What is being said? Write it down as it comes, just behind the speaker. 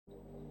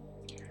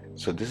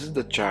So this is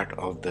the chart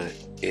of the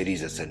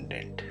Aries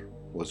Ascendant,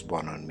 was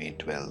born on May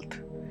 12th,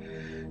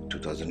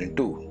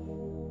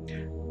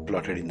 2002,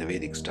 plotted in the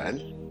Vedic style.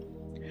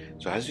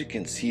 So as you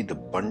can see, the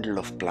bundle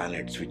of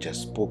planets which I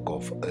spoke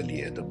of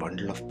earlier, the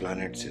bundle of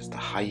planets is the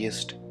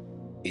highest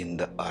in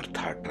the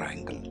Artha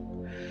triangle.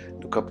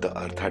 Look up the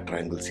Artha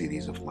triangle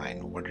series of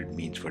mine, what it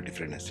means for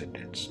different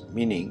ascendants.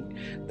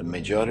 Meaning, the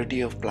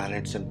majority of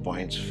planets and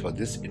points for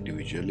this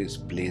individual is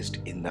placed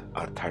in the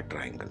Artha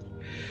triangle.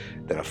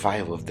 There are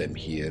 5 of them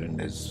here and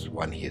there's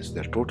one here. So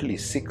there are totally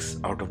 6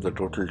 out of the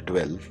total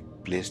 12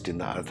 placed in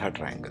the Artha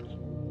triangle.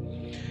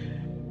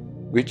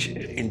 Which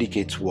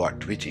indicates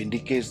what? Which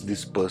indicates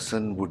this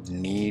person would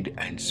need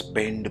and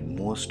spend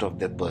most of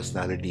their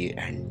personality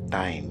and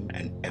time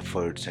and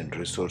efforts and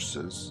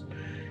resources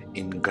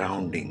in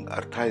grounding.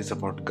 Artha is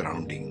about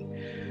grounding,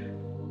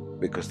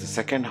 because the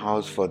second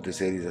house for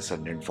this Aries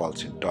Ascendant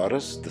falls in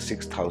Taurus, the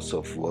 6th house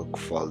of work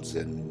falls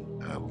in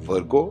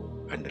Virgo,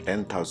 and the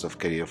 10th house of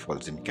career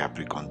falls in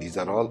Capricorn. These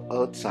are all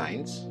earth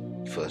signs.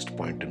 First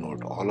point to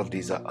note, all of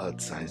these are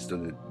earth signs,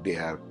 so they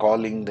are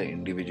calling the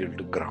individual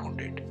to ground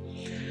it.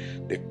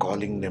 They're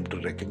calling them to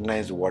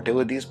recognize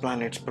whatever these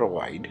planets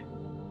provide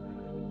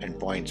and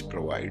points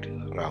provide.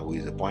 Rahu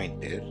is a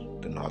point there,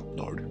 the north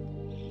node.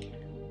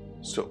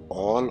 So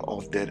all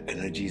of their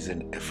energies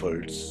and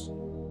efforts,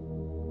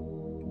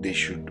 they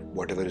should,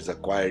 whatever is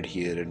acquired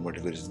here and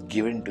whatever is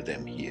given to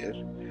them here,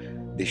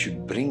 they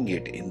should bring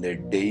it in their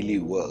daily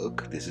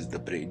work. This is the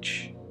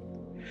bridge.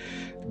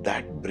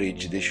 That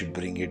bridge, they should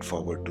bring it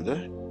forward to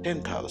the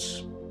 10th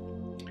house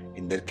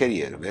in their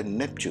career, where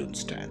Neptune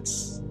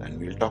stands. And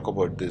we'll talk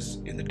about this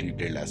in the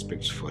detailed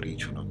aspects for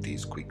each one of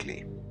these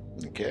quickly.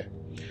 Okay.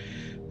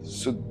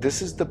 So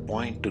this is the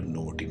point to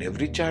note. In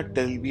every chart,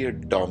 there will be a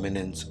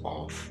dominance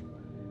of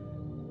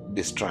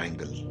this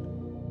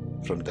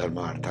triangle from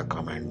Dharma, Artha,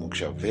 Kama and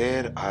Moksha.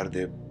 Where are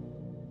they?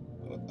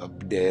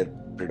 Their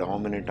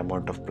predominant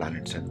amount of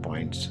planets and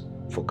points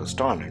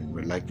focused on.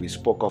 And like we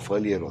spoke of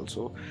earlier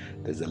also,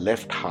 there's a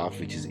left half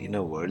which is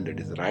inner world, that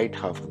is the right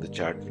half of the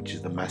chart which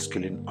is the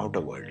masculine outer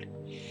world.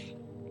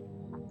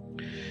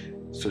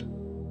 So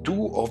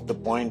 2 of the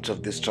points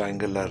of this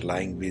triangle are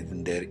lying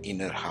within their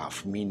inner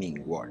half,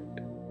 meaning what?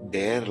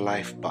 Their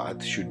life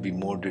path should be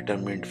more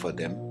determined for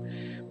them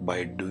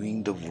by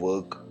doing the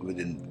work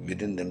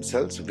within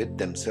themselves, with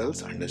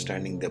themselves,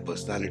 understanding their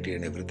personality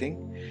and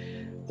everything.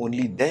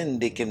 Only then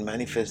they can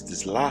manifest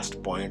this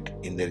last point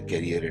in their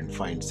career and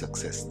find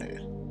success there.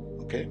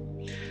 Okay.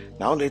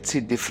 Now let's see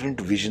different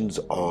visions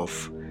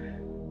of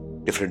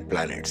different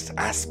planets,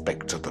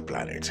 aspects of the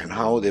planets, and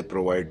how they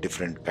provide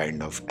different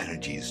kind of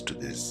energies to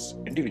this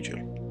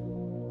individual.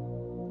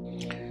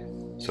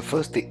 So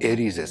first, the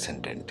Aries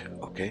Ascendant.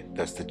 Okay,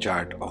 that's the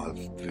chart of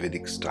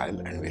Vedic style,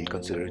 and we'll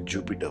consider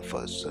Jupiter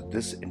first. So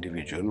this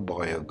individual,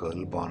 boy or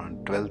girl, born on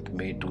 12th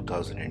May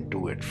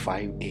 2002 at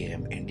 5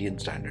 a.m. Indian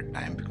Standard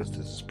Time, because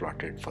this is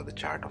plotted for the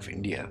chart of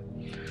India.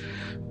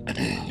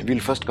 We'll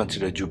first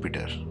consider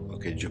Jupiter.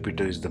 Okay,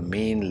 Jupiter is the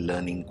main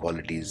learning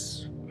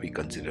qualities we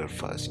consider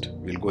first.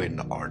 We'll go in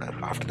order.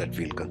 After that,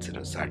 we'll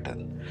consider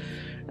Saturn.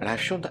 And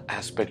I've shown the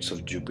aspects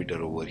of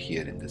Jupiter over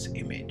here in this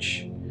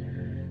image.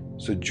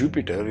 So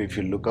Jupiter, if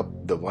you look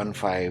up the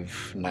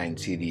 159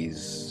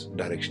 series,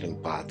 directional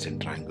paths and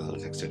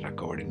triangles, etc.,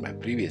 covered in my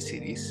previous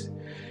series,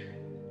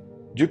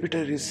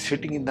 Jupiter is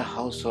sitting in the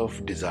house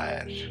of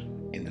desire,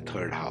 in the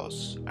 3rd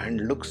house,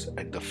 and looks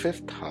at the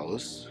 5th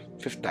house,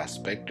 5th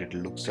aspect. It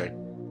looks at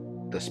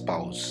the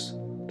spouse,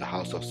 the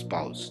house of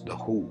spouse, the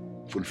who,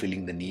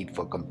 fulfilling the need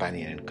for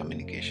companion and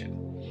communication.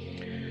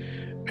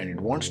 And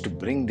it wants to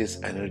bring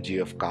this energy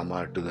of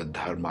Kama to the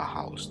Dharma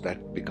house.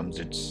 That becomes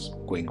its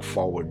going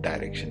forward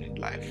direction in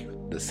life.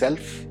 The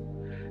self,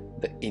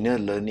 the inner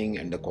learning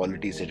and the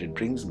qualities that it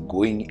brings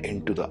going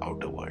into the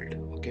outer world.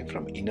 Okay,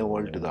 from inner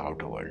world to the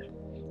outer world.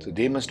 So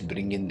they must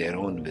bring in their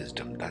own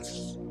wisdom.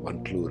 That's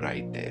one clue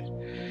right there.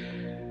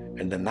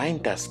 And the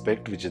 9th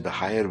aspect, which is the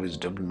higher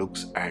wisdom,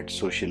 looks at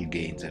social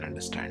gains and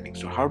understanding.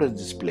 So how does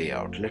this play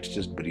out? Let's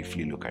just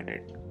briefly look at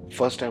it.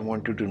 First, I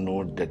want you to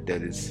note that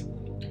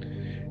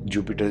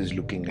Jupiter is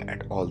looking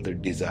at all the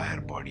desire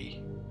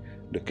body.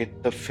 Look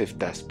at the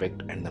 5th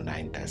aspect and the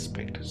 9th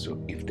aspect.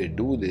 So if they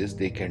do this,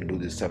 they can do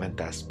the 7th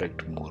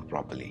aspect more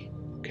properly.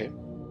 Okay,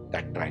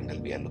 that triangle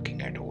we are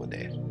looking at over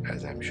there,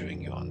 as I'm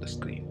showing you on the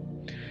screen.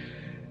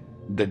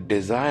 The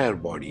desire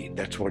body,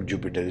 that's what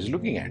Jupiter is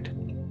looking at.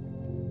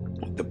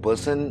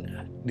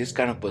 This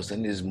kind of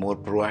person is more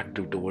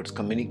proactive towards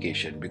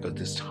communication, because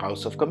this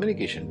house of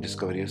communication,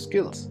 discovery of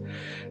skills.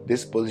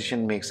 This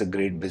position makes a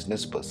great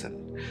business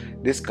person.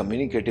 This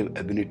communicative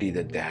ability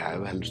that they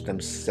have helps them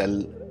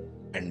sell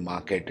and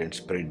market and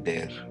spread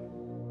their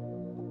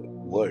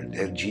word,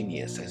 their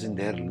genius, as in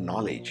their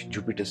knowledge.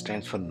 Jupiter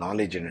stands for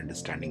knowledge and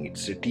understanding.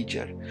 It's a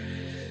teacher.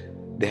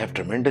 They have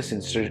tremendous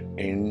interest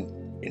in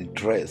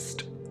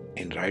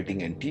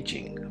writing and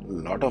teaching. A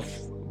lot of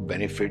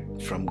benefit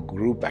from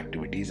group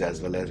activities,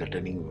 as well as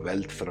attaining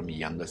wealth from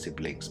younger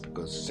siblings,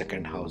 because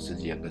 2nd house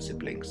is younger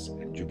siblings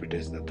and Jupiter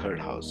is in the 3rd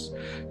house.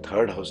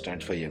 3rd house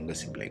stands for younger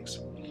siblings.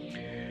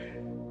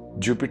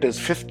 Jupiter's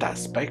fifth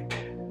aspect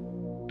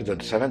to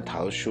the seventh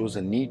house shows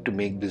a need to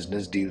make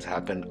business deals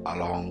happen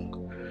along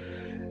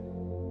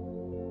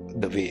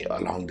the way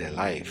along their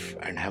life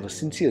and have a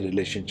sincere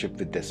relationship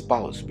with their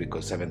spouse,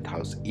 because seventh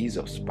house is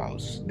of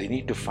spouse. They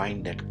need to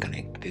find that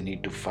connect. They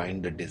need to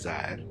find the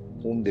desire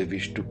whom they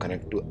wish to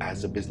connect to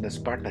as a business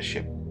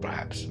partnership,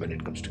 perhaps when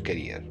it comes to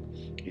career,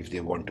 if they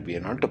want to be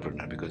an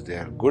entrepreneur, because they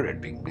are good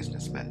at being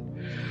businessmen.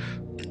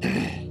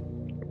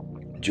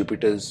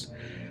 Jupiter's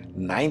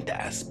ninth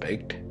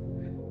aspect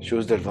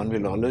shows that one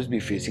will always be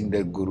facing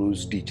their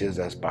gurus, teachers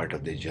as part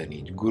of their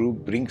journey. Guru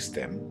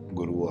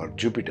or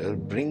Jupiter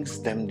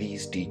brings them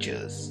these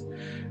teachers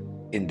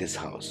in this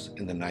house,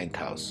 in the ninth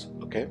house.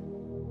 Okay.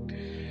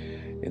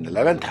 In the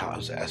 11th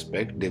house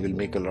aspect, they will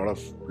make a lot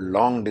of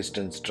long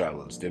distance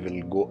travels. They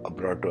will go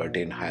abroad to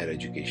attain higher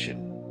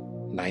education.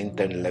 9th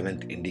and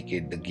 11th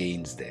indicate the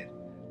gains there.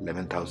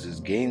 11th house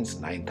is gains,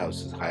 9th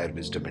house is higher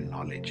wisdom and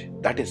knowledge.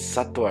 That is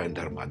sattva and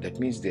dharma. That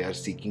means they are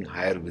seeking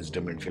higher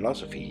wisdom and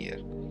philosophy here.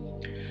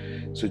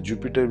 So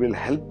Jupiter will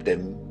help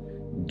them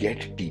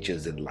get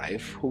teachers in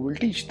life who will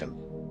teach them.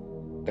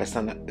 That's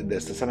the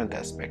 7th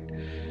aspect.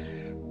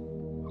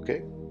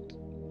 Okay.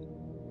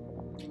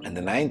 And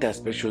the 9th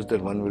aspect shows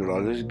that one will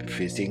always be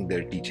facing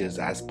their teachers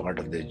as part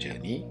of their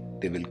journey.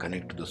 They will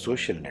connect to the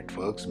social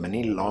networks,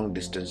 many long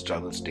distance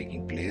travels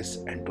taking place,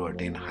 and to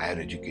attain higher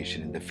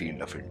education in the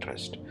field of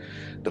interest.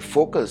 The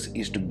focus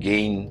is to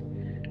gain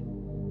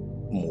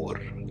more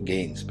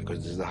gains, because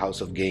this is the house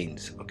of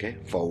gains. Okay,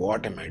 for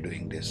what am I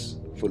doing this?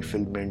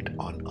 Fulfillment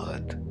on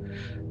earth.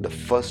 The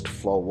first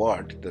for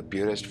what, the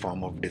purest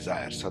form of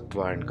desire,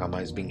 sattva and kama,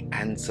 is being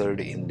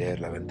answered in their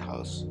 11th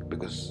house,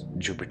 because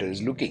Jupiter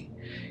is looking.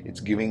 It's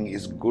giving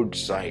his good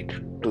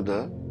side to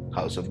the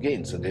house of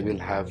gains. So they will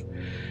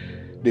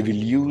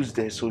use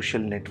their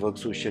social network,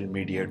 social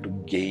media to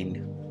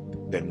gain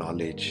their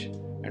knowledge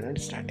and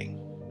understanding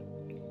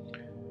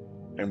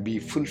and be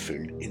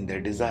fulfilled in their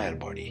desire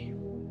body.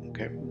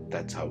 Okay,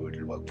 that's how it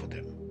will work for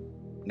them.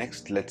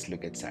 Next, let's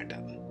look at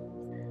Saturn.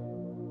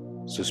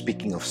 So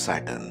speaking of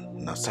Saturn,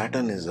 now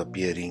Saturn is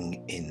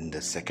appearing in the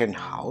 2nd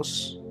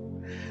house.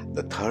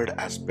 The 3rd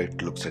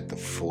aspect looks at the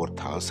 4th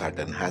house.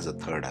 Saturn has a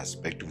 3rd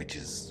aspect, which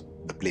is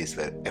the place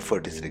where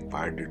effort is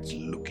required. It's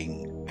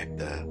looking at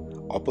the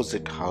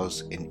opposite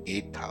house in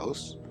 8th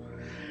house,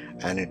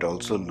 and it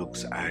also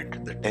looks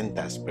at the 10th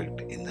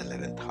aspect in the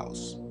 11th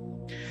house.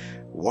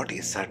 What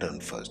is Saturn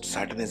first?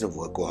 Saturn is a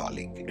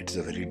workaholic. It's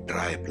a very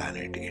dry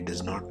planet. It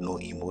does not know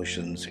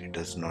emotions. It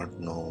does not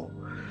know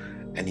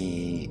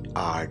any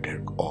art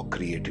or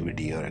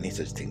creativity or any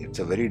such thing. It's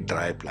a very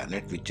dry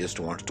planet which just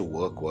wants to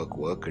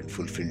work and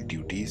fulfill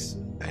duties,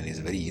 and is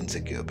very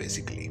insecure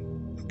basically.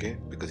 Okay,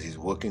 because he's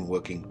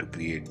working to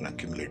create and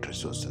accumulate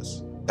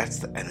resources. That's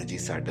the energy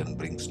Saturn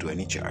brings to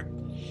any chart.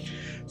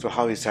 So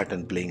how is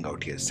Saturn playing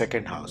out here?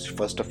 2nd house.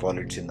 First of all,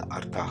 it's in the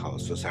Artha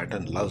house. So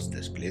Saturn loves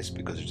this place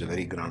because it's a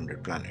very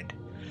grounded planet.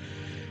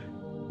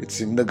 It's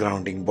in the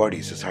grounding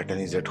body. So Saturn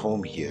is at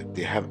home here.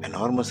 They have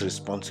enormous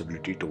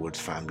responsibility towards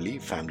family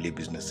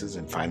businesses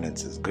and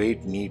finances.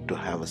 Great need to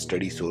have a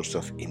steady source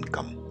of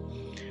income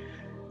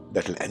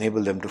that will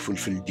enable them to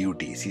fulfill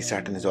duty. See,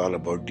 Saturn is all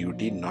about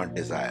duty, not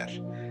desire.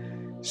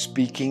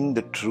 Speaking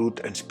the truth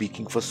and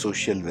speaking for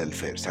social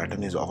welfare.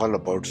 Saturn is all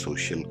about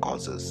social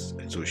causes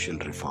and social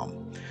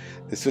reform.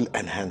 This will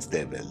enhance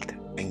their wealth.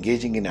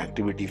 Engaging in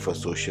activity for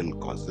social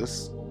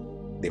causes.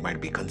 They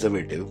might be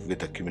conservative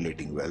with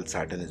accumulating wealth.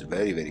 Saturn is a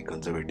very, very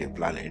conservative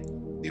planet.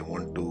 They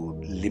want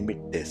to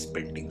limit their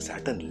spending.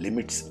 Saturn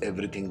limits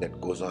everything that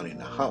goes on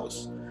in a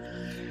house,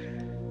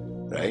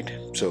 right?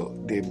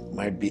 So they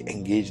might be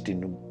engaged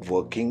in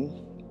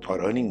working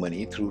or earning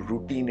money through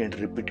routine and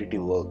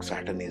repetitive work.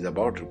 Saturn is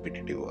about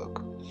repetitive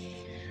work.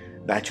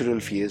 Natural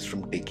fears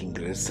from taking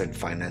risks and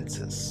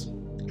finances,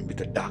 with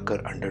a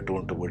darker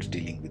undertone towards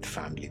dealing with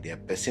family. They are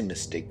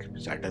pessimistic.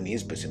 Saturn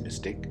is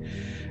pessimistic,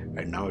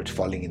 and now it's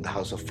falling in the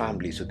house of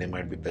family, so they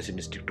might be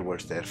pessimistic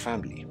towards their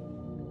family.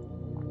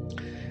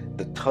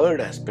 The 3rd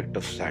aspect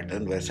of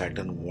Saturn, where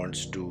Saturn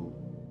wants to,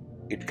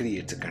 it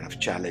creates a kind of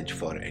challenge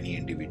for any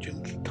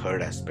individual. The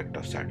 3rd aspect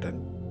of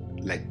Saturn,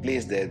 like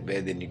place there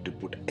where they need to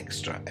put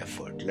extra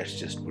effort. Let's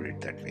just put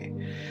it that way.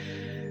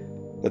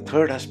 The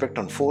 3rd aspect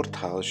on 4th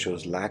house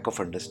shows lack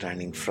of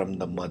understanding from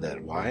the mother.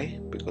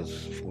 Why? Because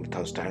 4th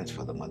house stands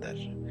for the mother.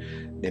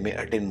 They may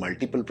attain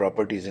multiple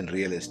properties in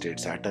real estate.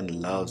 Saturn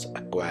loves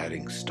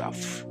acquiring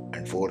stuff,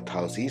 and 4th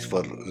house is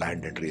for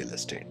land and real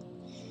estate.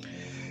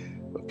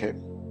 Okay.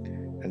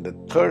 And the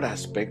 3rd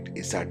aspect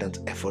is Saturn's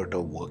effort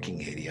or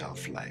working area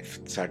of life.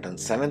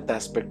 Saturn's 7th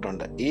aspect on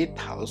the 8th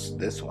house,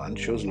 this one,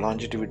 shows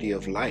longevity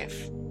of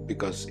life,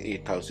 because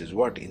 8th house is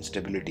what?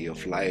 Instability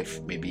of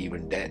life, maybe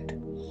even death.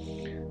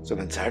 So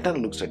when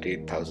Saturn looks at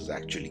 8th house, is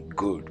actually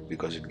good,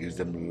 because it gives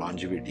them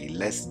longevity,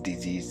 less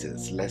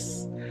diseases,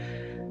 less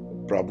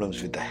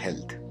problems with the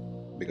health,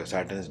 because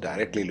Saturn is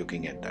directly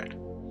looking at that.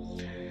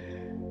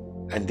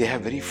 And they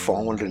have very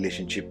formal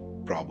relationship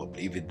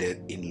probably with their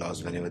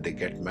in-laws whenever they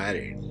get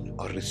married,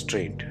 or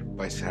restraint.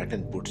 Why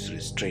Saturn puts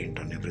restraint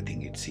on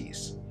everything it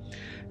sees.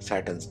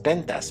 Saturn's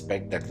 10th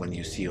aspect, that one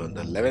you see on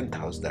the 11th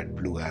house, that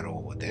blue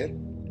arrow over there,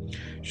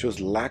 shows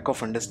lack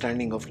of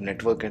understanding of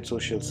network and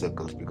social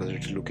circles, because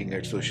it's looking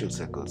at social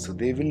circles. So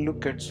they will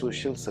look at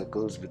social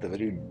circles with a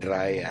very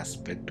dry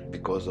aspect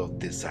because of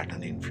this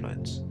Saturn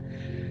influence.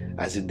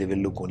 As in, they will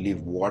look only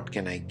what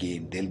can I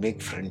gain. They'll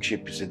make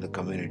friendships in the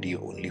community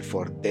only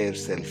for their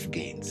self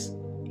gains.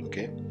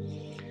 Okay.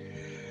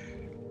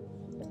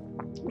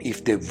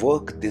 If they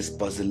work this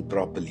puzzle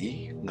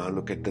properly, now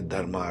look at the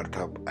Dharma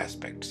Artha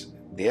aspects.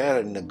 They are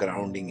in the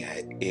grounding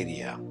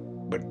area,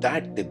 but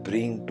that they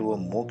bring to a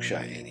moksha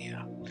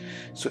area.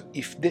 So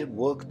if they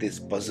work this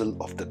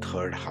puzzle of the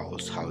third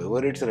house,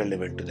 however it's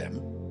relevant to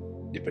them,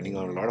 depending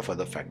on a lot of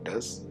other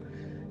factors,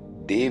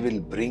 they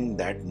will bring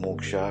that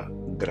moksha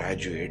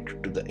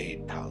graduate to the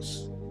 8th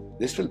house.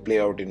 This will play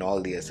out in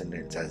all the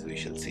ascendants, as we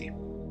shall see.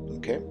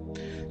 Okay,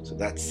 so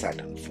that's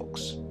Saturn,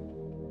 folks.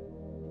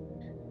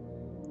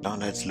 Now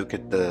let's look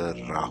at the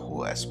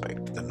Rahu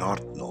aspect, the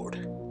North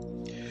Node.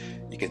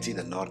 You can see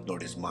the North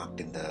Node is marked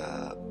in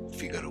the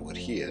figure over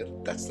here.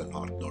 That's the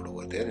North Node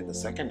over there. In the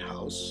second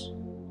house,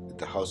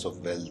 the house of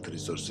wealth,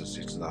 resources,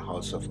 it's the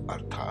house of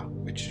Artha,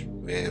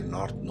 where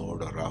North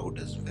Node or Rahu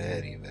does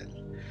very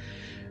well.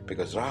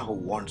 Because Rahu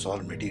wants all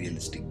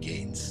materialistic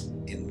gains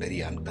in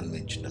very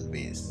unconventional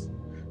ways.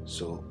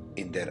 So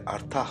in their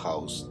Artha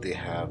house, they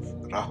have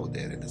Rahu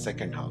there in the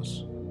second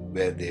house,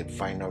 where they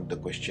find out the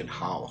question,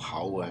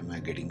 how am I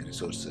getting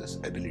resources,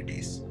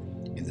 abilities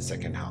in the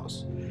second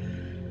house.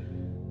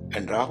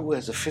 And Rahu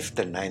has a 5th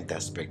and 9th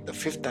aspect. The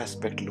 5th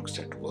aspect looks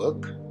at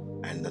work,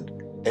 and the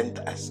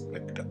 10th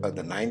aspect,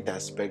 the 9th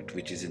aspect,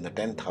 which is in the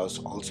 10th house,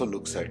 also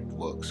looks at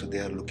work. So they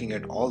are looking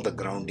at all the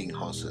grounding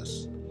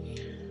houses.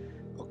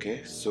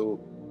 Okay, so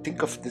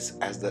think of this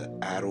as the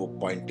arrow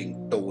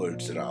pointing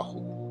towards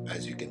Rahu,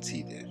 as you can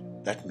see there.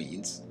 That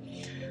means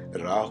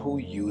Rahu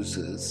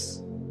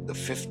uses the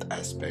 5th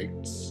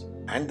aspects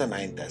and the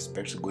 9th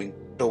aspects going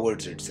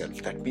towards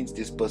itself. That means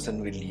this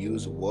person will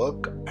use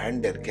work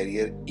and their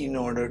career in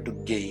order to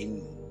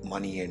gain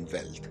money and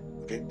wealth.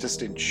 Okay,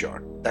 just in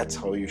short, that's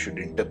how you should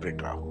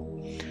interpret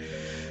Rahu.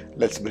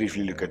 Let's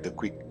briefly look at the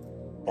quick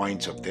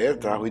points of there.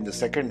 Rahu in the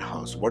second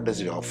house, what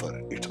does it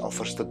offer? It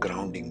offers the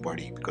grounding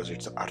body, because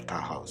it's Artha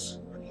house.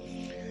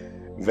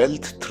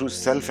 Wealth through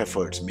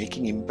self-efforts,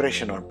 making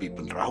impression on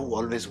people. Rahu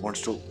always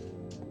wants to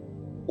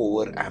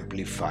over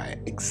amplify,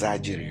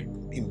 exaggerate,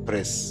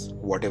 impress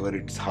whatever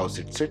its house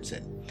it sits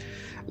in.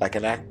 Like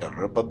an actor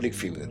or a public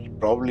figure,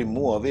 probably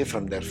move away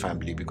from their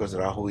family, because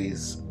Rahu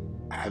is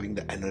having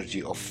the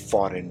energy of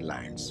foreign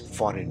lands,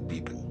 foreign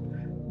people.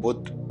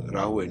 Both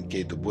Rahu and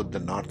Ketu, both the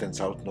north and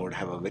south node,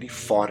 have a very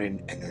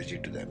foreign energy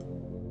to them,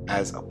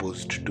 as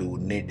opposed to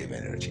native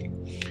energy.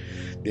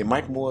 They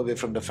might move away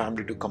from the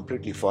family to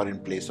completely foreign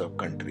place or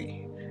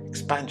country.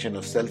 Expansion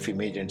of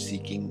self-image and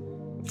seeking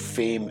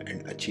fame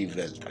and achieve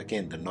wealth.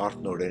 Again, the north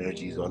node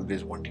energy is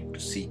always wanting to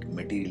seek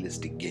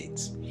materialistic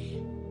gains.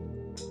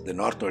 The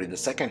north node in the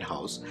second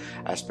house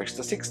aspects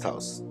the 6th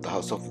house, the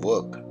house of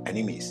work,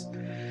 enemies.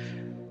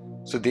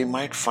 So they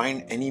might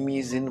find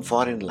enemies in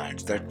foreign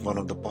lands. That's one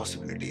of the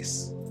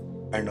possibilities.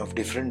 And of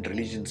different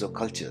religions or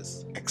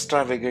cultures.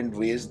 Extravagant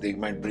ways they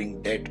might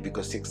bring debt,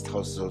 because 6th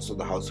house is also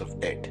the house of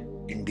debt,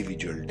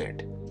 individual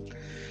debt.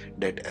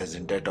 Debt as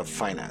in debt of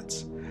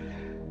finance.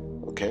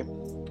 Okay.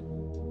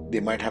 They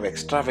might have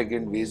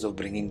extravagant ways of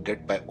bringing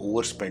debt by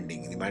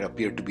overspending. They might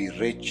appear to be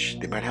rich.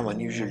 They might have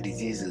unusual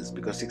diseases,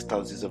 because 6th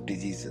house is of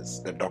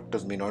diseases that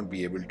doctors may not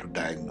be able to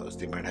diagnose.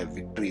 They might have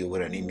victory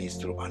over enemies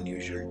through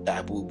unusual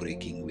taboo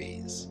breaking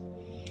ways.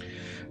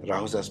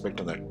 Rahu's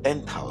aspect on the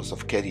 10th house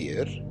of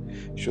career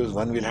shows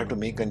one will have to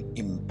make an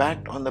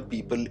impact on the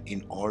people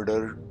in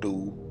order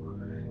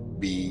to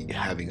be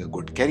having a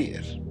good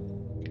career.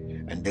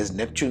 And there's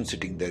Neptune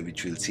sitting there,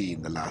 which we'll see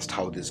in the last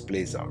how this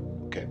plays out.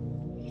 Okay.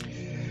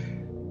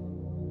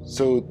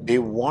 So they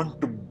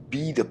want to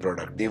be the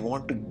product. They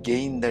want to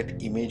gain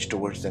that image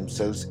towards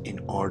themselves in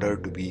order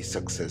to be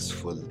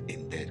successful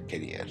in their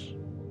career.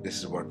 This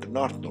is what the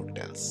North Node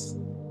tells.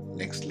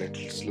 Next,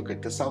 let's look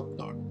at the South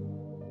Node.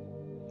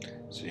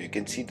 So you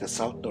can see the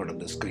South Node on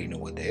the screen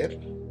over there,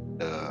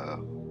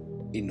 the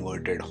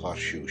inverted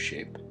horseshoe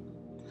shape.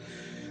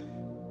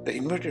 The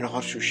inverted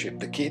horseshoe shape,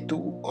 the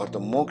Ketu or the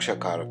Moksha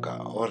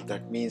Karaka, or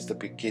that means the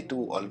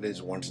Ketu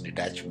always wants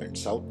detachment.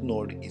 South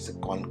Node is a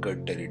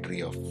conquered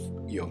territory of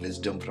your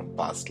wisdom from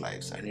past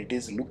lives, and it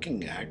is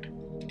looking at,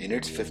 in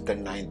its 5th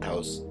and 9th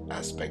house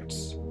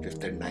aspects,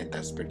 5th and 9th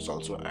aspects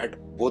also, at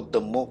both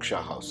the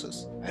Moksha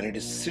houses, and it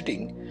is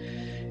sitting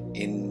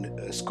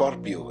in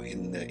Scorpio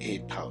in the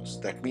 8th house.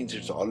 That means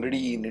it's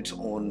already in its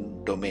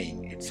own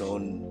domain, its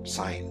own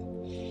sign.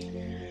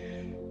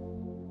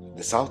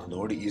 The South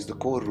Node is the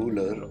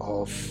co-ruler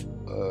of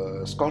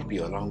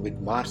Scorpio along with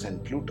Mars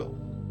and Pluto.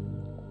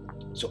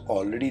 So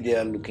already they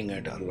are looking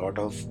at a lot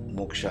of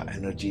moksha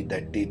energy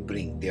that they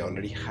bring. They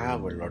already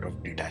have a lot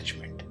of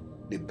detachment.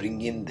 They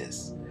bring in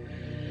this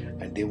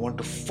and they want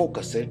to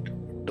focus it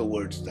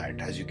towards that.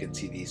 As you can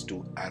see, these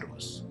two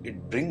arrows.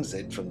 It brings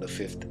it from the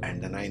 5th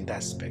and the 9th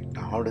aspect.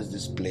 Now how does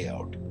this play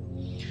out?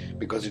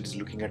 because it is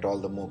looking at all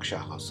the moksha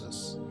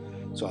houses.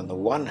 So on the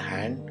one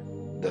hand,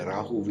 the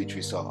Rahu, which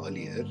we saw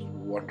earlier,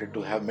 wanted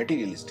to have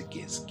materialistic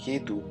gains.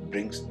 Ketu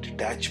brings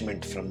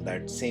detachment from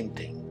that same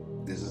thing.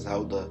 This is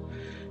how the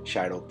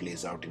shadow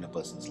plays out in a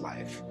person's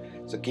life.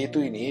 So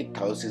Ketu in 8th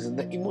house is in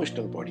the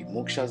emotional body.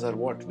 Mokshas are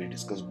what we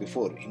discussed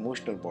before.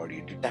 Emotional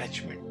body,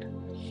 detachment.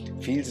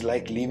 Feels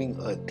like leaving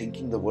earth,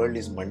 thinking the world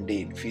is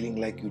mundane,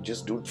 feeling like you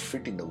just don't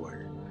fit in the world.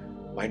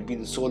 Might be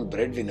the sole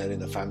breadwinner in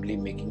the family,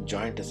 making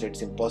joint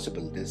assets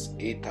impossible. This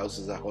 8th house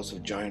is a house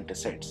of joint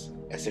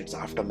assets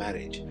after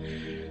marriage.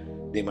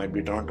 They might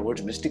be drawn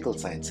towards mystical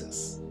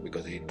sciences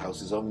because 8th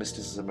house is of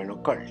mysticism and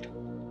occult.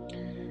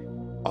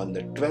 On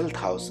the 12th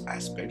house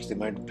aspects, they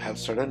might have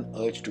sudden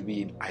urge to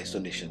be in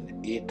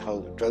isolation.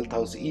 12th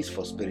house is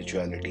for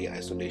spirituality,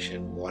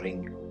 isolation,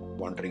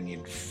 wandering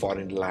in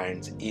foreign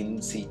lands,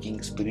 in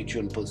seeking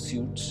spiritual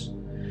pursuits,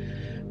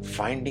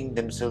 finding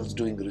themselves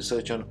doing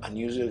research on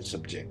unusual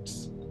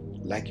subjects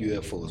like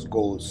UFOs,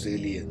 ghosts,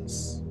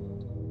 aliens,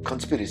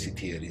 conspiracy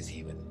theories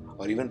even,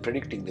 or even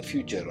predicting the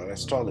future or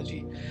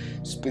astrology.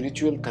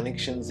 Spiritual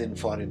connections in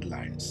foreign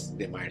lands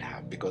they might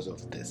have because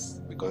of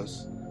this,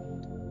 because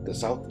the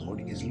South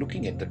Node is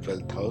looking at the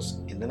 12th house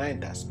in the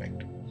 9th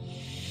aspect.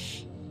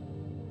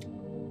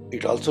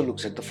 It also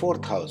looks at the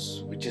 4th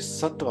house, which is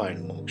Sattva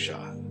and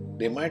Moksha.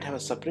 They might have a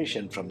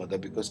separation from mother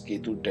because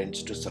Ketu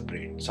tends to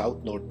separate.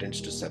 South Node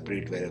tends to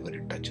separate wherever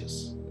it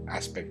touches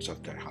aspects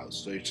of their house.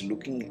 So it's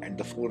looking at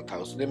the 4th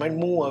house. They might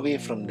move away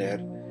from their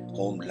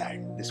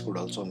homeland. This could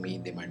also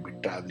mean they might be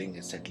traveling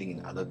and settling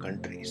in other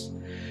countries.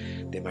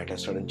 They might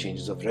have sudden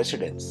changes of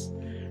residence.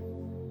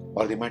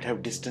 Or they might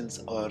have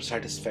distance or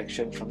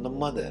satisfaction from the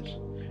mother.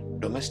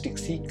 Domestic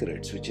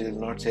secrets, which they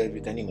will not share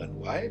with anyone.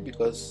 Why?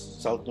 Because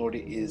South Node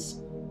is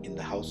in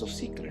the house of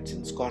secrets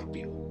in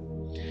Scorpio.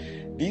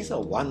 These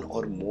are one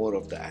or more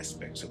of the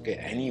aspects, okay?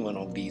 Any one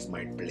of these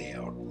might play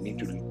out. Need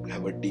to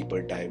have a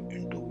deeper dive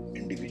into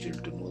individual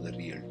to know the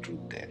real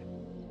truth there.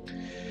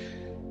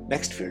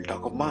 Next, we'll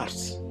talk of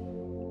Mars.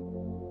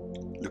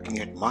 Looking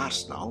at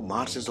Mars now,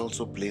 Mars is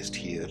also placed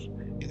here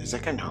in the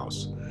 2nd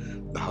house.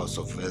 The house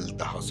of wealth,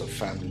 the house of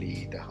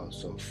family, the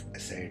house of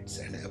assets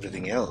and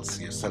everything else.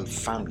 Your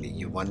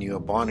self-family, one you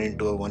are born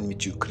into, or one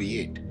which you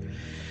create.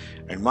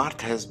 And Mars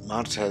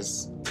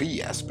has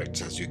 3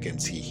 aspects, as you can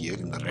see here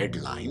in the red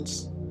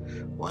lines.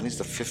 One is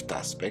the 5th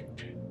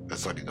aspect, the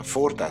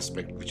 4th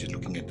aspect, which is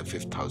looking at the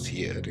 5th house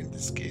here in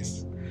this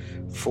case.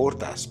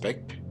 4th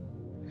aspect.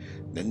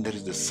 Then there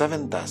is the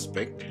 7th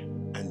aspect,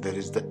 and there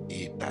is the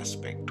 8th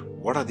aspect.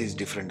 What are these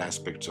different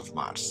aspects of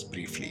Mars?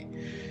 Briefly,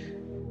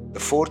 the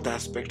 4th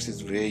aspect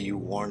is where you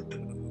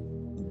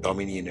want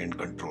dominion and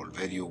control,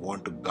 where you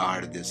want to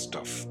guard this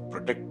stuff.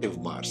 Protective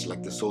Mars,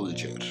 like the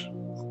soldier.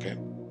 Okay.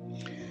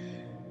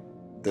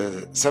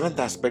 The 7th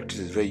aspect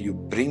is where you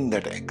bring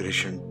that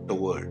aggression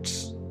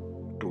towards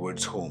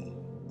home.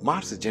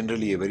 Mars is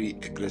generally a very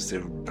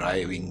aggressive,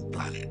 driving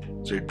planet.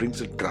 So it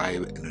brings a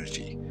drive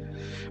energy.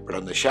 But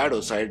on the shadow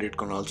side, it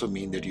can also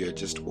mean that you are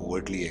just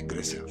overtly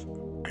aggressive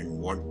and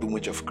want too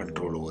much of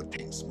control over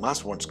things.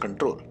 Mars wants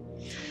control.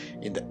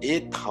 In the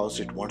 8th house,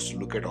 it wants to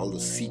look at all the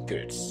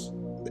secrets.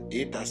 The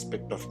 8th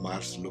aspect of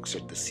Mars looks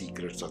at the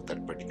secrets of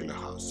that particular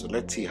house. So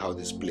let's see how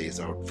this plays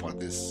out for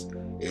this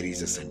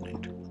Aries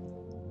ascendant.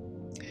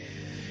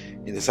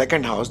 In the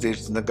 2nd house,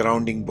 there's the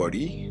grounding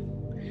body.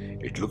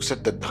 It looks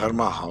at the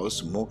Dharma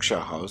house, Moksha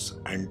house,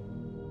 and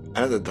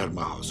another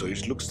Dharma house. So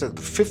it looks at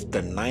the 5th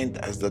and 9th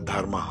as the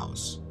Dharma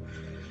house.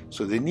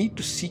 So they need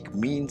to seek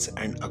means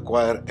and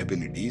acquire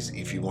abilities,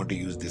 if you want to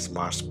use this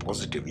Mars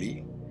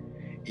positively,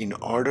 in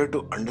order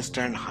to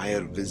understand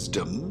higher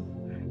wisdom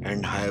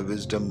and higher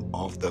wisdom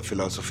of the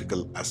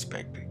philosophical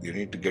aspect. You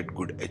need to get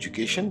good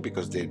education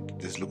because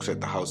this looks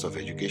at the house of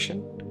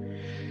education.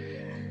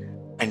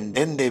 And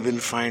then they will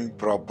find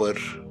proper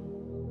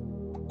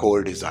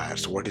core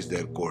desires. What is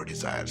their core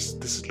desires?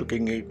 This is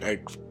looking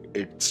at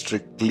it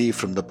strictly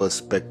from the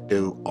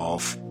perspective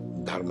of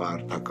Dharma,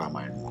 Artha, Kama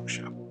and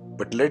Moksha.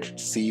 But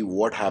let's see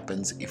what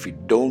happens if we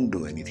don't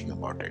do anything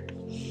about it.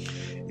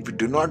 If we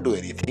do not do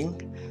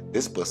anything,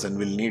 this person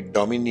will need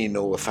dominion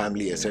over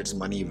family assets,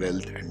 money,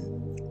 wealth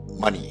and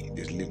money.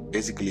 They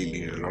basically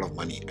need a lot of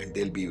money and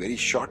they'll be very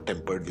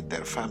short-tempered with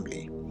their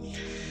family.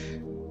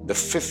 The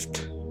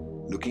 5th,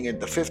 looking at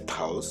the 5th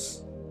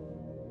house,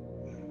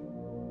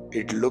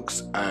 it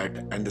looks at,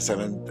 and the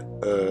 7th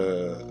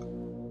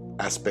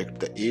aspect,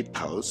 the 8th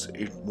house,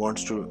 it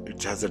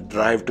has a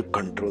drive to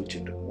control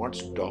children,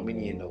 wants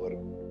dominion over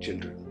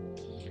children.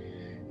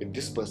 If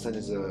this person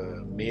is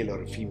a male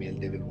or a female,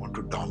 they will want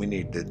to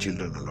dominate their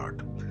children a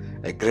lot.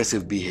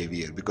 Aggressive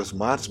behavior, because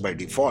Mars by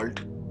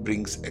default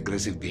brings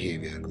aggressive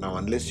behavior. Now,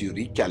 unless you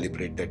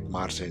recalibrate that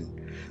Mars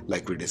and,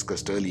 like we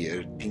discussed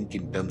earlier, think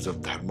in terms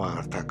of Dharma,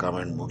 Artha, Kama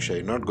and Moksha,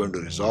 you're not going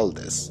to resolve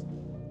this.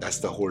 That's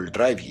the whole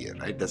drive here,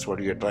 right? That's what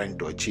you're trying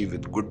to achieve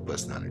with good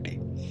personality,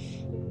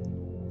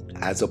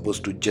 as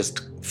opposed to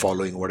just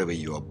following whatever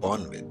you are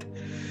born with.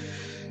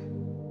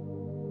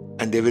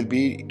 And they will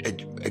be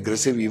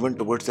aggressive even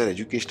towards their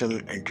educational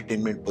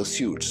entertainment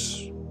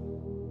pursuits.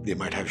 They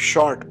might have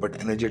short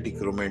but energetic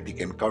romantic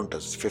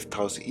encounters. Fifth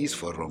house is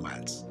for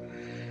romance.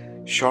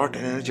 Short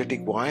and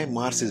energetic. Why?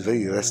 Mars is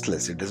very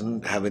restless. It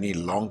doesn't have any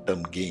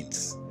long-term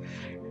gains.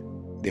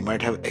 They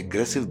might have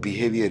aggressive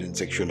behavior in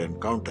sexual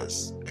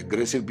encounters.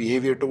 Aggressive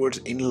behavior towards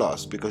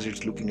in-laws because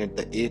it's looking at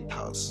the 8th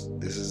house.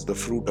 This is the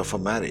fruit of a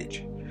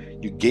marriage.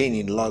 You gain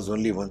in-laws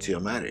only once you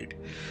are married.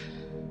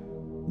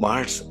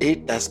 Mars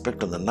 8th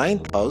aspect on the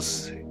 9th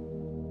house,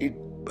 it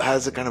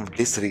has a kind of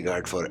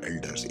disregard for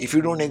elders. If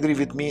you don't agree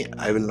with me,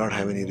 I will not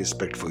have any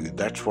respect for you.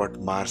 That's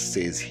what Mars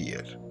says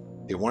here.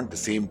 They want the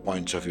same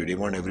points of view. They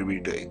want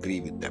everybody to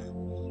agree with them.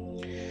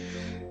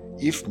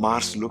 If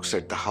Mars looks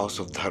at the house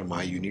of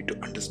Dharma, you need to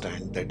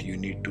understand that you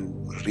need to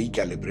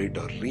recalibrate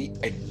or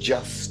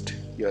readjust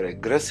your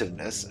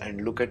aggressiveness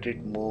and look at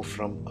it more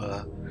from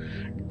a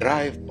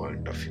drive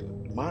point of view.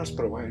 Mars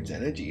provides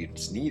energy,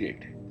 it's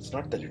needed. It's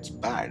not that it's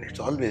bad, it's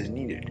always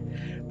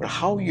needed. But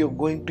how you're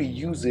going to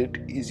use it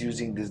is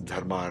using this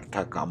Dharma,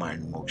 Artha, Kama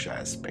and Moksha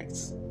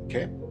aspects.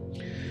 Okay?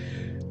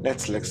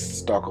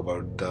 Let's talk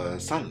about the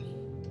Sun.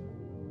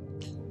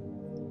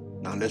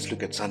 Now let's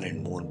look at Sun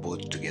and Moon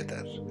both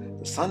together.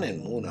 The Sun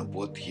and Moon are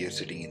both here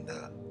sitting in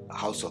the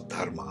house of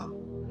Dharma,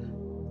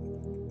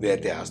 where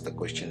they ask the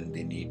question and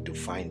they need to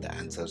find the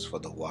answers for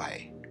the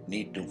why.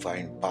 Need to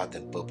find path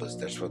and purpose.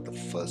 That's what the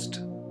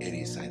first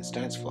Aries sign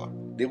stands for.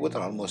 They both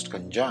are almost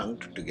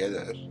conjunct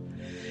together.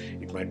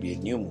 It might be a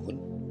new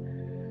moon.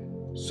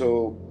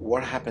 So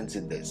what happens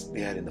in this?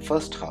 They are in the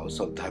first house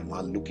of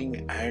Dharma,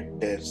 looking at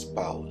their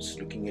spouse,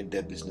 looking at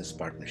their business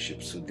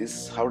partnership. So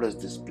how does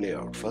this play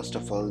out? First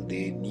of all,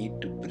 they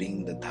need to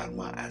bring the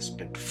Dharma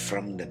aspect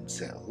from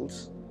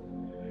themselves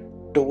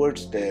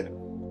towards their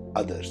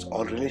others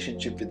or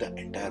relationship with the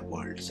entire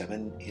world.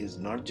 7 is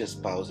not just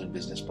spouse and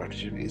business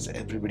partnership, it is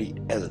everybody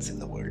else in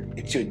the world.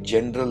 It's your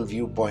general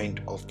viewpoint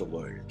of the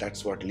world.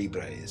 That's what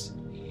Libra is.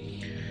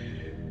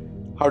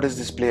 How does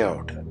this play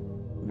out?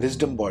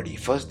 Wisdom body.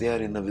 First, they are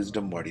in the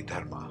wisdom body,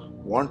 Dharma.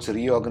 Wants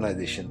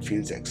reorganization,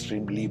 feels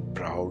extremely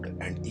proud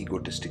and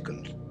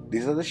egotistical.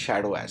 These are the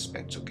shadow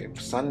aspects, okay?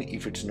 Sun,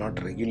 if it's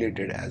not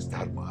regulated as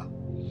Dharma,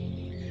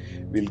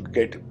 will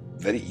get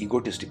very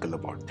egotistical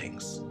about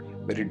things,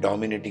 very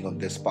dominating on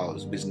their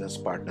spouse, business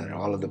partner,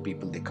 all of the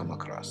people they come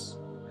across.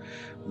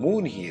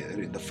 Moon here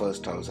in the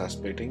first house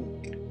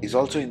aspecting is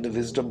also in the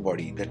wisdom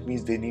body. That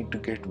means they need to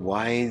get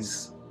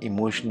wise,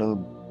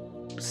 emotional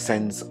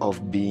sense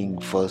of being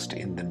first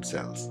in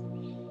themselves.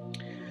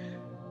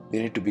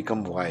 They need to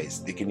become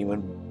wise. They can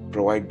even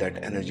provide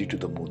that energy to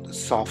the moon, the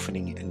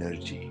softening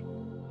energy.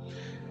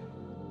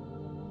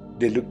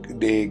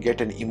 They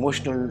get an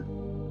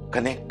emotional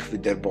connect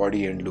with their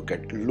body and look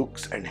at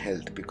looks and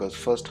health, because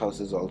first house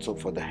is also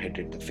for the head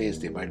and the face.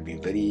 They might be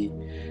very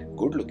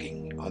good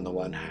looking on the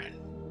one hand,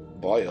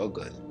 boy or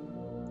girl.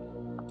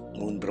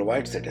 Moon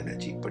provides that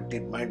energy, but they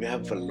might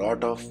have a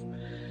lot of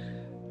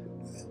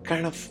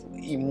kind of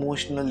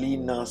emotionally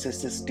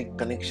narcissistic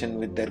connection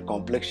with their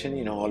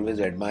complexion, always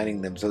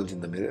admiring themselves in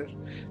the mirror.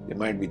 They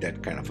might be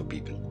that kind of a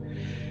people.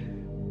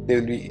 They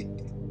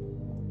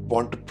will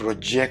want to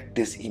project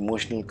this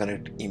emotional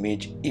connect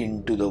image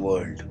into the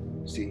world.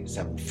 See,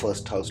 some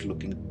first house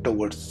looking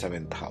towards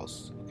 7th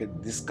house. Okay,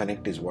 this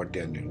connect is what they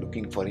are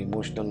looking for,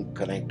 emotional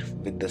connect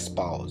with the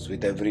spouse,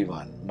 with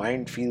everyone.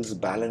 Mind feels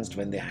balanced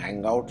when they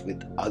hang out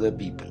with other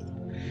people.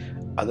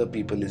 Other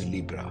people is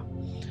Libra.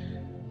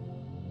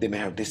 They may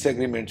have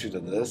disagreements with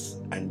others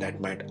and that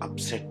might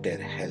upset their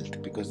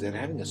health because they're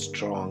having a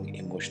strong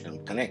emotional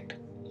connect.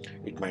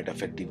 It might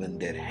affect even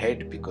their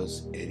head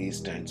because Aries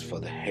stands for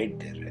the head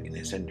there in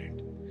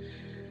Ascendant.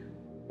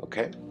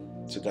 Okay,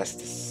 so that's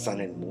the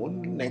Sun and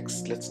Moon.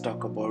 Next, let's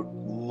talk about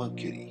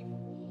Mercury.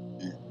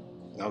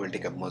 Now we'll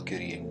take up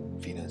Mercury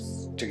and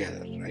Venus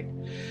together, right?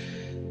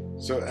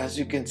 So as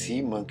you can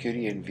see,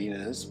 Mercury and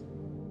Venus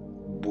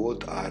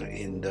both are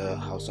in the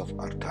house of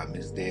Artha,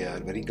 means they are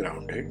very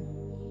grounded.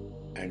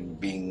 And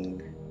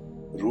being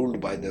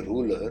ruled by the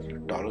ruler,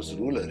 Taurus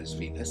ruler is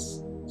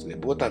Venus. So they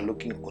both are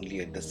looking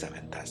only at the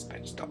 7th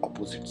aspects, the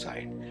opposite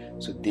side.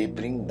 So they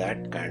bring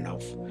that kind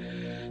of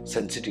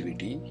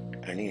sensitivity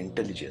and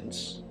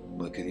intelligence.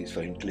 Mercury is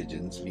for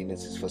intelligence,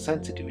 Venus is for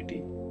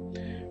sensitivity,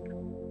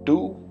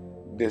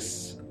 to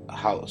this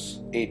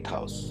house, 8th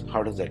house.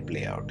 How does that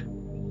play out?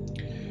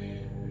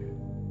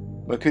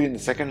 Mercury in the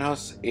 2nd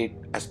house,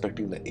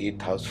 aspecting the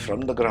 8th house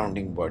from the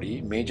grounding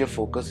body. Major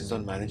focus is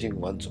on managing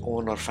one's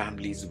own or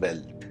family's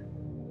wealth.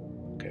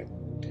 Okay.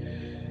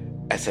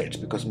 Assets,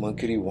 because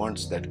Mercury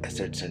wants that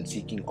assets and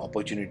seeking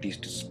opportunities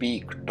to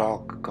speak,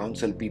 talk,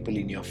 counsel people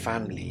in your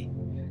family,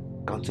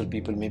 counsel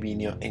people maybe in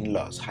your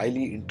in-laws.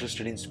 Highly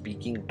interested in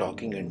speaking,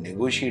 talking and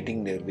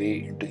negotiating their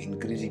way into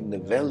increasing the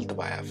wealth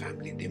via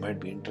family. They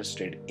might be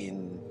interested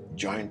in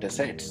joint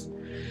assets.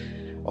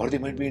 Or they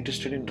might be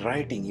interested in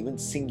writing, even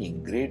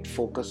singing. Great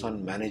focus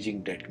on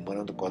managing debt, one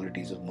of the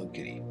qualities of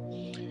Mercury.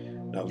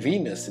 Now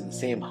Venus in the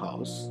same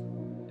house,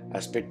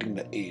 aspecting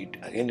the 8,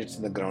 again it's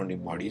in the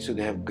grounding body, so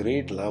they have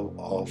great love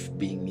of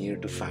being near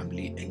to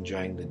family,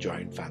 enjoying the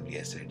joint family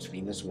assets.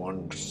 Venus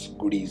wants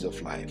goodies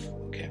of life.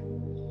 Okay.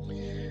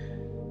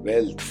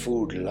 Wealth,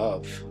 food,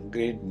 love,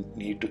 great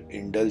need to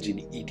indulge in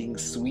eating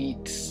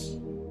sweets,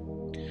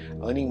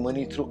 earning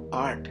money through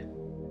art.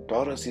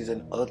 Taurus is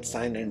an earth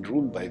sign and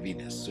ruled by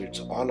Venus, so it's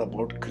all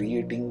about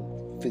creating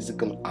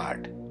physical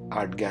art,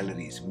 art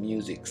galleries,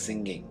 music,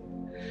 singing,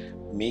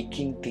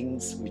 making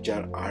things which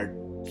are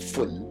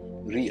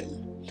artful,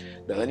 real.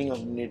 The earning of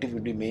the native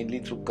will be mainly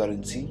through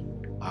currency,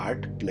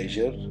 art,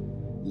 pleasure,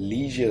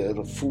 leisure,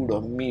 food,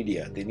 or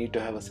media. They need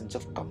to have a sense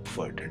of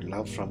comfort and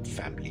love from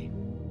family.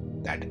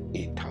 That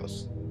eighth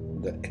house,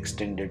 the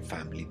extended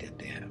family that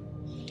they have.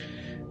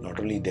 Not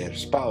only their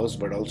spouse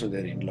but also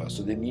their in-laws.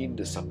 So they need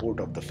the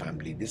support of the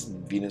family. This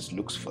Venus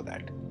looks for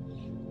that.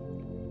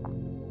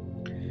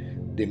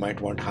 They might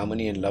want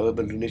harmony and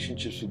lovable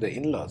relationships with the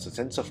in-laws, a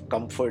sense of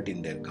comfort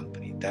in their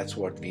company. That's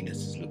what Venus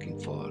is looking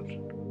for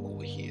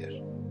over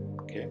here.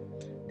 Okay,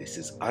 this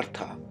is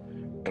Artha,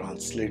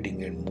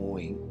 translating and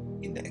moving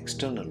in the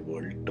external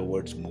world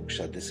towards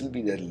moksha. This will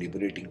be their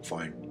liberating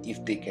point.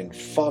 If they can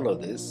follow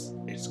this,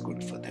 it's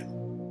good for them.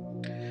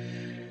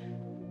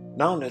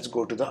 Now let's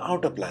go to the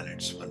outer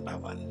planets one by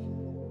one,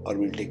 or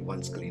we'll take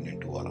one screen and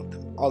do all of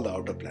them. All the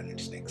outer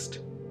planets next.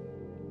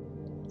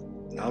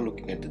 Now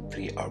looking at the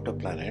three outer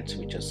planets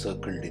which are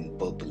circled in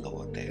purple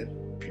over there.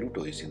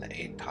 Pluto is in the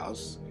 8th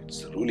house.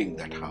 It's ruling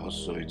that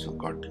house, so it's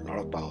got a lot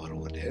of power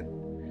over there.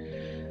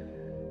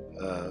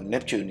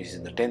 Neptune is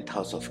in the 10th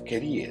house of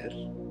career,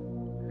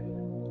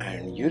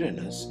 and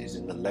Uranus is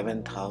in the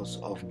 11th house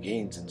of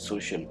gains and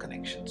social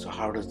connections. So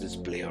how does this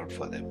play out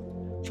for them?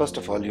 First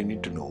of all, you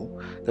need to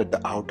know that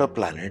the outer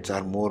planets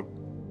are more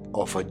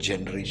of a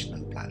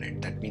generational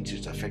planet. That means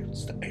it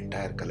affects the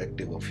entire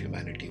collective of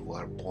humanity who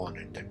are born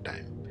at that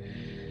time.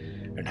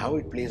 And how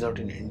it plays out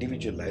in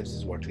individual lives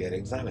is what we are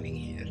examining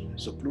here.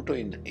 So Pluto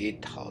in the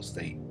 8th house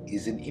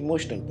is an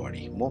emotional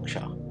body,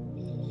 moksha.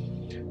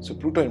 So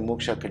Pluto in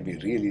moksha can be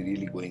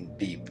really going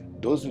deep.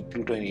 Those with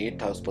Pluto in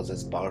 8th house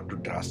possess power to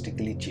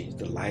drastically change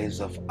the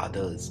lives of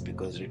others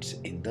because it's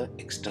in the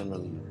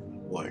external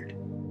world.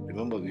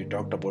 Remember, we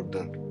talked about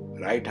the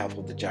right half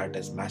of the chart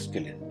as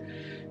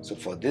masculine. So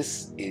for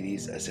this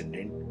Aries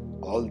ascendant,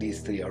 all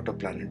these three outer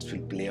planets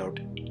will play out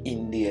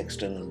in the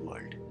external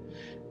world.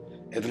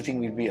 Everything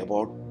will be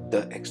about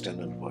the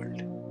external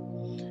world.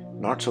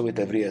 Not so with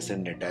every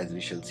ascendant, as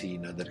we shall see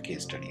in other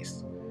case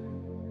studies.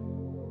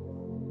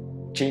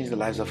 Change the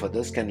lives of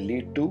others can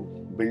lead to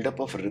build-up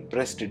of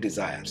repressed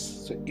desires.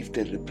 So if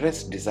they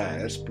repress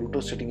desires,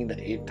 Pluto sitting in the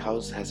 8th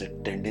house has a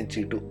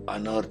tendency to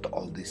unearth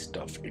all this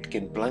stuff. It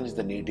can plunge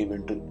the native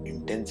into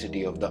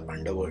intensity of the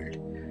underworld.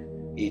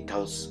 8th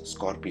house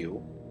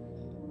Scorpio,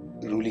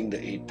 ruling the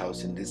 8th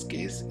house in this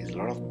case, is a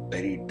lot of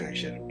buried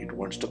treasure. It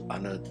wants to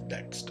unearth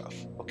that stuff.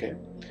 Okay.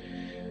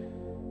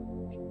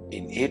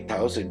 In 8th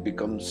house, it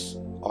becomes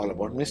all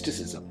about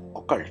mysticism,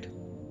 occult.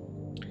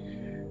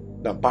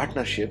 Now,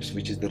 partnerships,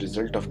 which is the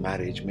result of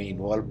marriage, may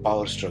involve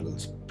power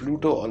struggles.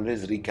 Pluto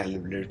always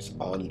recalibrates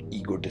all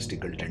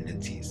egotistical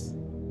tendencies.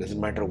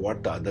 Doesn't matter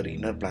what the other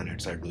inner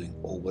planets are doing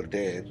over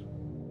there,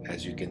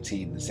 as you can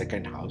see in the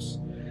 2nd house.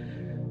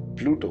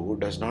 Pluto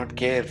does not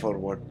care for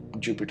what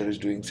Jupiter is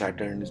doing,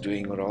 Saturn is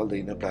doing, or all the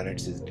inner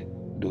planets is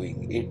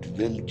doing. It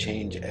will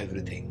change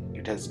everything.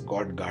 It has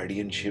got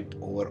guardianship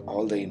over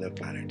all the inner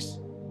planets.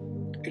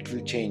 It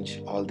will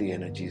change all the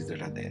energies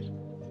that are there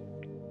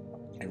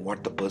and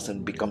what the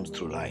person becomes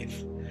through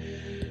life.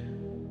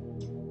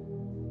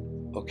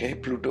 Okay,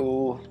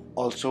 Pluto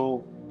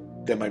also,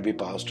 there might be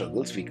power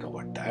struggles, we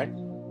covered that.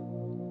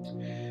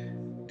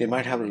 They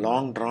might have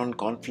long drawn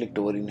conflict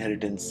over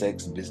inheritance,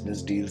 sex,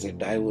 business deals, and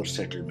divorce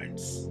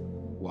settlements.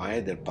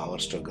 Why? Their power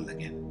struggle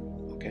again.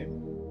 Okay,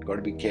 got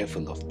to be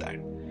careful of that.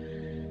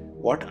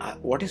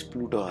 What is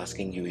Pluto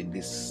asking you in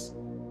this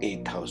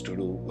 8th house to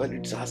do? Well,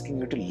 it's asking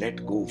you to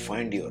let go,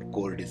 find your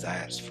core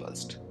desires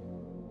first.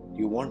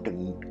 You want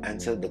to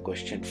answer the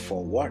question,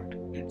 for what?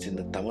 It's in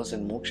the Tamas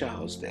and Moksha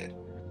house there.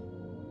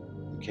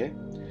 Okay.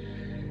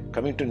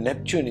 Coming to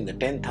Neptune in the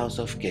 10th house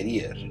of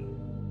career,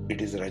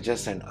 it is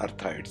Rajas and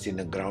Artha. It's in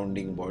a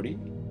grounding body.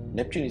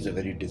 Neptune is a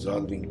very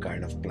dissolving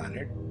kind of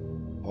planet,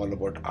 all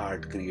about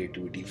art,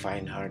 creativity,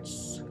 fine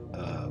arts,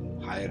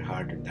 higher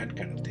heart, and that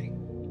kind of thing.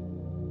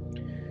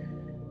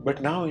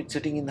 But now it's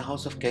sitting in the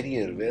house of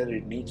career, where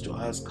it needs to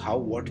ask how,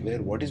 what,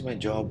 where, what is my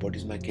job, what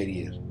is my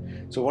career.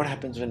 So what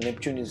happens when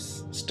Neptune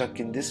is stuck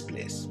in this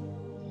place?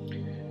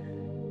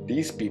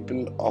 These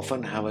people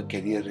often have a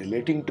career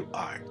relating to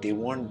art. They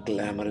want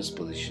glamorous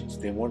positions.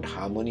 They want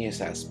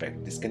harmonious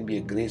aspect. This can be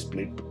a great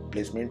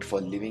placement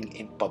for living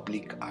in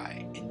public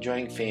eye,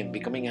 enjoying fame,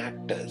 becoming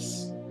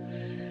actors.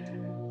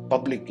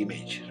 Public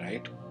image,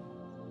 right?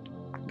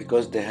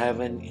 Because they have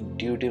an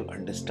intuitive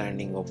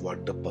understanding of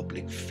what the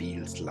public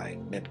feels like.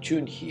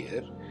 Neptune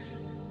here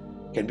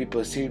can be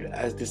perceived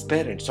as this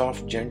parent,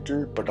 soft,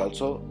 gentle, but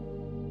also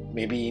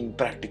maybe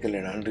impractical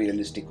and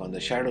unrealistic on the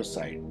shadow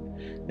side.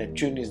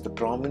 Neptune is the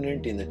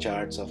prominent in the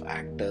charts of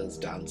actors,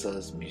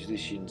 dancers,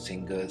 musicians,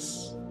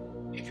 singers.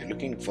 If you're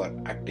looking for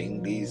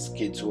acting, these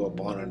kids who are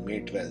born on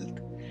May 12th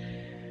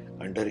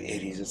under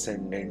Aries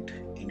Ascendant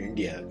in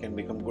India can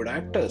become good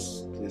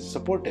actors. They're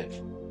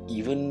supportive.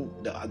 even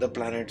the other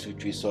planets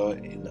which we saw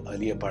in the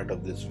earlier part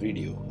of this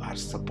video are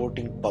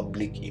supporting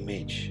public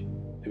image.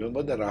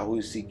 Remember, the Rahu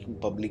is seeking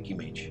public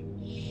image.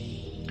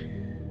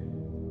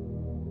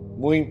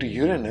 Moving to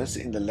Uranus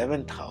in the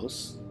 11th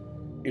house,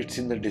 it's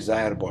in the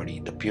desire body,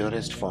 the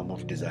purest form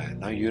of desire.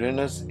 Now,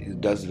 Uranus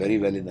does very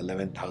well in the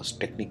 11th house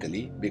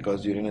technically,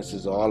 because Uranus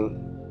is all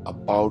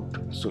about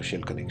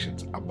social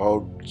connections,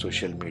 about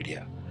social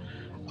media,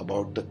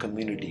 about the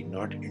community,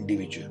 not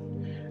individual.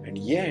 And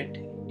yet,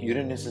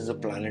 Uranus is a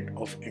planet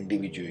of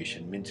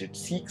individuation, means it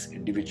seeks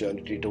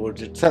individuality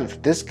towards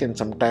itself. This can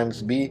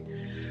sometimes be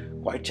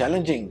quite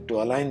challenging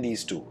to align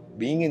these two.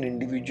 Being an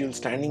individual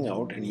standing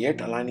out and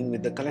yet aligning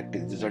with the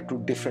collective, these are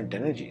two different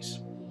energies.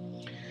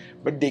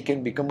 But they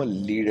can become a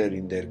leader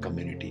in their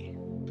community.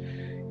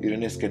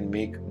 Uranus can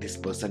make this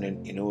person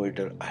an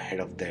innovator ahead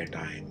of their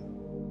time.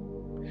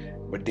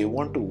 But they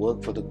want to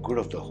work for the good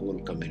of the whole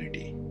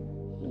community.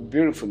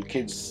 Beautiful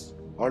kids,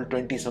 all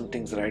 20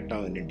 somethings right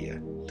now in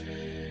India.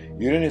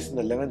 Uranus in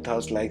the 11th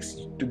house likes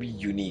to be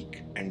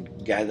unique and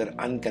gather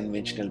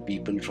unconventional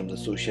people from the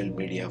social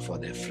media for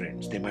their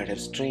friends. They might have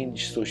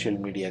strange social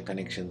media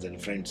connections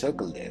and friend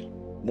circle there.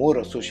 More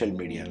of social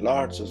media,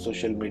 lots of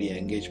social media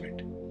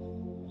engagement.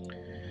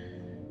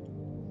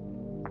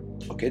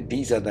 Okay,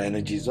 these are the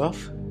energies of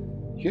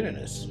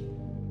Uranus.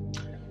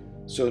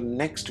 So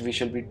next we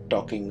shall be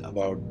talking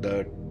about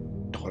the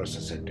Taurus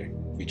Ascendant,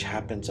 which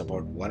happens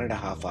about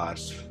 1.5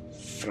 hours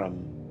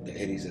from the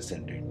Aries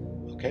Ascendant.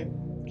 Okay,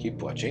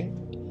 keep watching.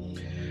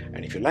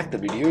 And if you like the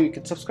video, you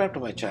can subscribe to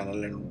my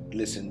channel and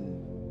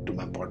listen to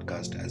my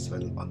podcast as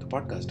well on the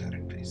podcast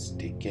directories.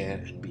 Take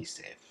care and be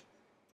safe.